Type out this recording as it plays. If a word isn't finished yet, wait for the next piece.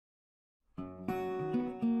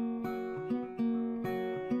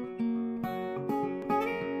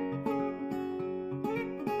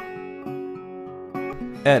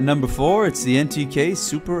At number 4, it's the NTK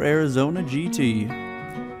Super Arizona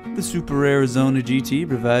GT. The Super Arizona GT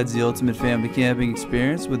provides the ultimate family camping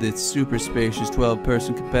experience with its super spacious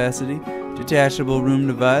 12-person capacity, detachable room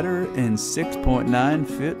divider, and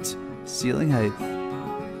 6.9-foot ceiling height.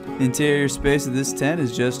 The interior space of this tent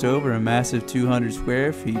is just over a massive 200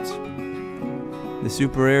 square feet. The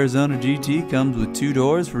Super Arizona GT comes with 2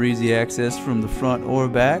 doors for easy access from the front or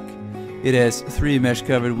back. It has 3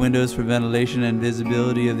 mesh-covered windows for ventilation and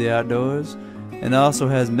visibility of the outdoors, and also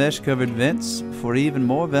has mesh-covered vents for even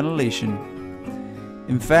more ventilation.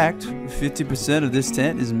 In fact, 50% of this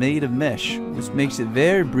tent is made of mesh, which makes it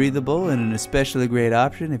very breathable and an especially great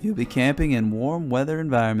option if you'll be camping in warm weather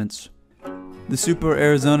environments. The Super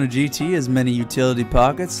Arizona GT has many utility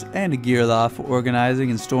pockets and a gear loft for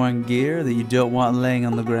organizing and storing gear that you don't want laying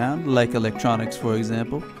on the ground, like electronics for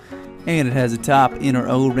example. And it has a top inner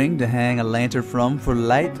O-ring to hang a lantern from for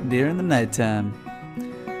light during the nighttime.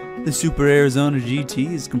 The Super Arizona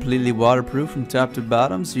GT is completely waterproof from top to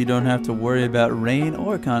bottom, so you don't have to worry about rain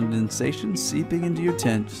or condensation seeping into your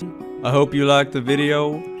tent. I hope you liked the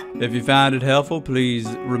video. If you found it helpful, please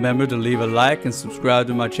remember to leave a like and subscribe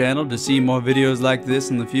to my channel to see more videos like this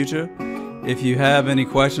in the future. If you have any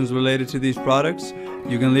questions related to these products,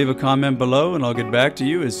 you can leave a comment below and I'll get back to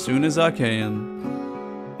you as soon as I can.